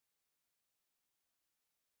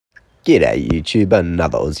G'day YouTube,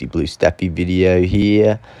 another Aussie Blue Staffy video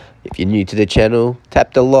here. If you're new to the channel,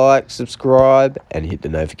 tap the like, subscribe and hit the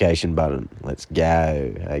notification button. Let's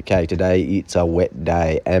go. Okay, today it's a wet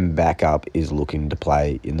day and Backup is looking to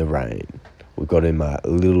play in the rain. We've got him a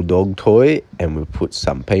little dog toy and we've put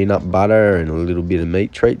some peanut butter and a little bit of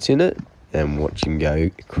meat treats in it and watch him go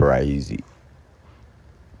crazy.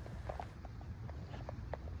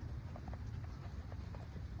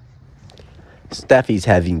 Staffys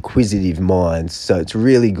have inquisitive minds, so it's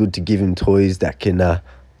really good to give him toys that can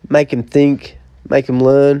make him think, make him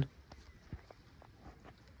learn.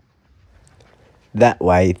 That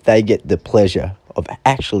way they get the pleasure of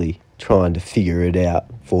actually trying to figure it out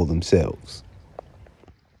for themselves.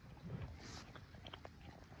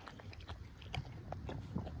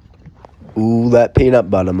 Ooh, that peanut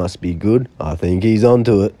butter must be good. I think he's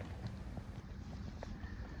onto it.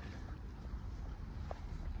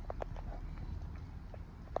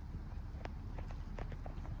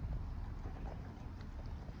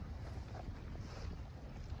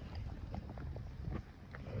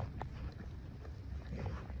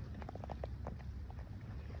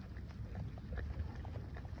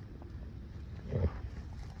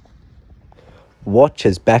 Watch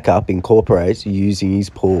as Backup incorporates using his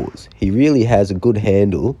paws. He really has a good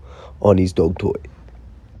handle on his dog toy.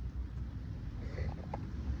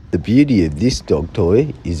 The beauty of this dog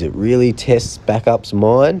toy is it really tests Backup's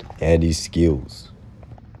mind and his skills.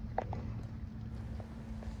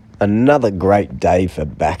 Another great day for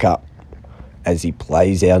Backup as he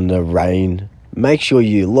plays out in the rain. Make sure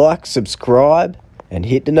you like, subscribe and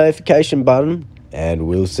hit the notification button, and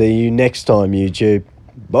we'll see you next time, YouTube.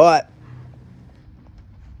 Bye.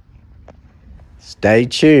 Stay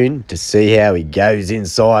tuned to see how he goes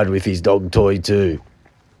inside with his dog toy too.